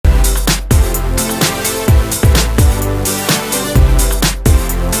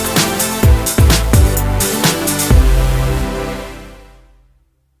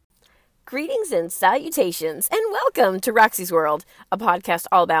Greetings and salutations, and welcome to Roxy's World, a podcast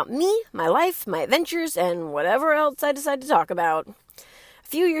all about me, my life, my adventures, and whatever else I decide to talk about. A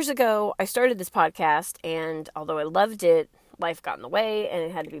few years ago, I started this podcast, and although I loved it, life got in the way, and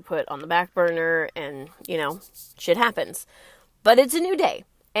it had to be put on the back burner, and, shit happens. But it's a new day,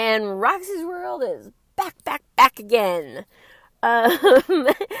 and Roxy's World is back again.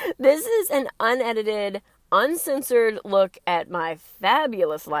 This is an unedited, uncensored look at my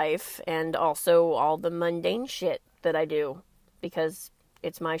fabulous life and also all the mundane shit that I do because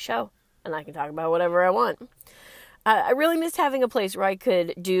it's my show and I can talk about whatever I want. I really missed having a place where I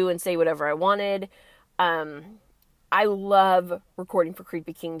could do and say whatever I wanted. I love recording for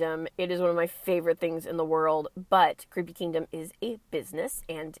Creepy Kingdom. It is one of my favorite things in the world, but Creepy Kingdom is a business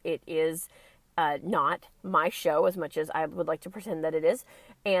and it is not my show as much as I would like to pretend that it is.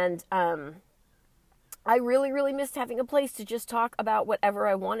 And I really missed having a place to just talk about whatever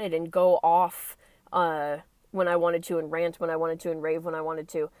I wanted and go off when I wanted to and rant when I wanted to and rave when I wanted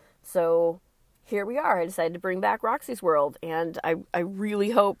to. So here we are. I decided to bring back Roxy's World, and I really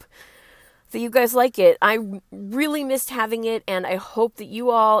hope that you guys like it. I really missed having it, and I hope that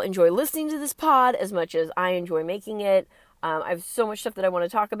you all enjoy listening to this pod as much as I enjoy making it. I have so much stuff that I want to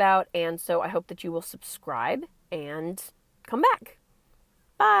talk about, and so I hope that you will subscribe and come back.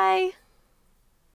 Bye!